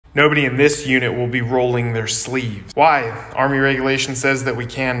Nobody in this unit will be rolling their sleeves. Why? Army regulation says that we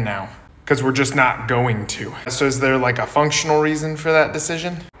can now. Because we're just not going to. So is there like a functional reason for that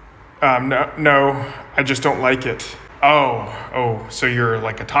decision? No, I just don't like it. Oh, so you're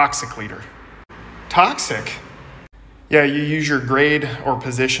like a toxic leader. Toxic? Yeah, you use your grade or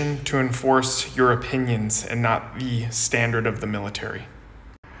position to enforce your opinions and not the standard of the military.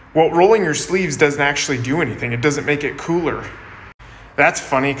 Well, rolling your sleeves doesn't actually do anything. It doesn't make it cooler. That's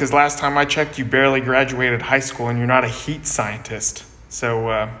funny, because last time I checked, you barely graduated high school and you're not a heat scientist. So,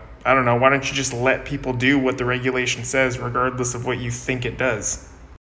 I don't know, why don't you just let people do what the regulation says regardless of what you think it does?